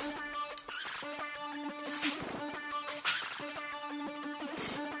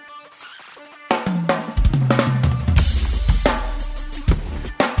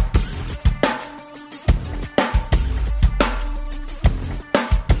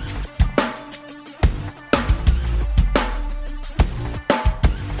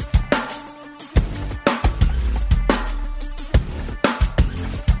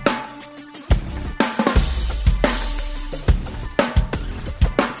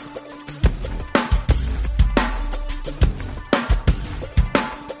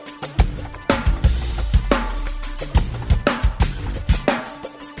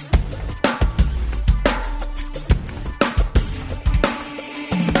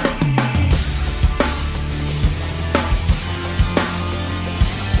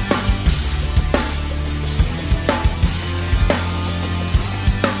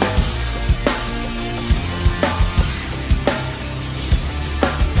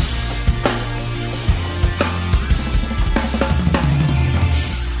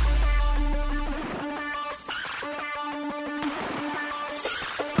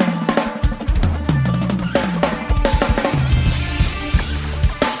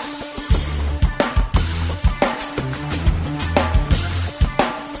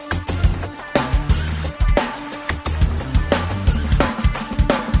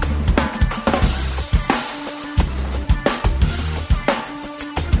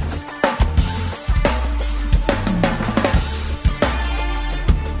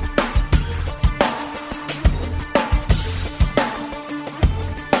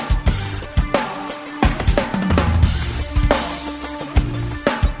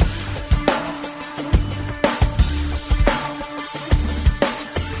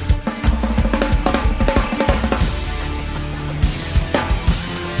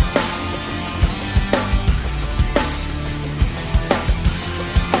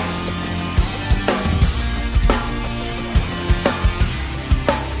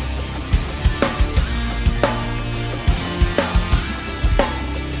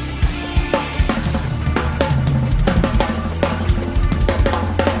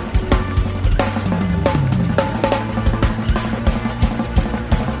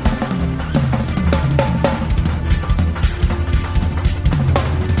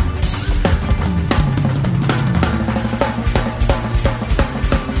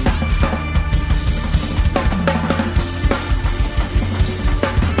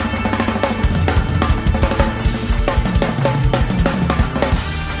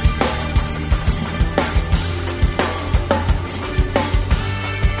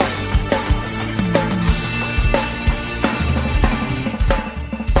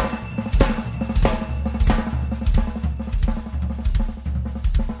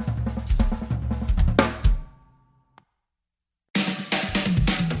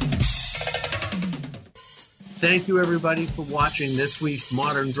 Thank you, everybody, for watching this week's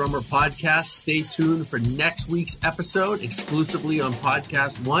Modern Drummer podcast. Stay tuned for next week's episode exclusively on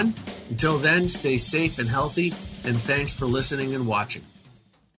Podcast One. Until then, stay safe and healthy, and thanks for listening and watching.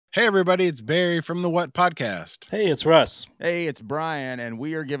 Hey, everybody, it's Barry from the What Podcast. Hey, it's Russ. Hey, it's Brian, and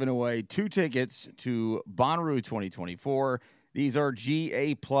we are giving away 2 tickets to Bonnaroo 2024. These are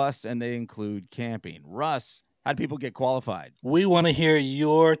GA+, and they include camping. Russ, how do people get qualified? We want to hear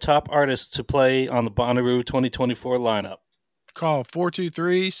your top artists to play on the Bonnaroo 2024 lineup. Call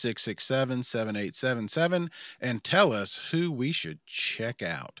 423-667-7877 and tell us who we should check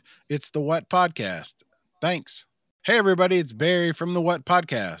out. It's the What Podcast. Thanks. Hey, everybody, it's Barry from the What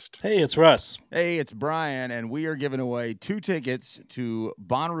Podcast. Hey, it's Russ. Hey, it's Brian, and we are giving away 2 tickets to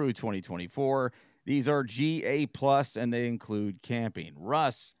Bonnaroo 2024. These are GA+, and they include camping.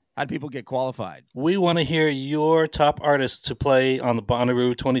 Russ, how do people get qualified? We want to hear your top artists to play on the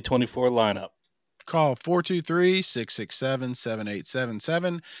Bonnaroo 2024 lineup. Call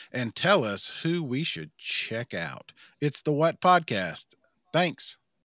 423-667-7877 and tell us who we should check out. It's the What Podcast. Thanks.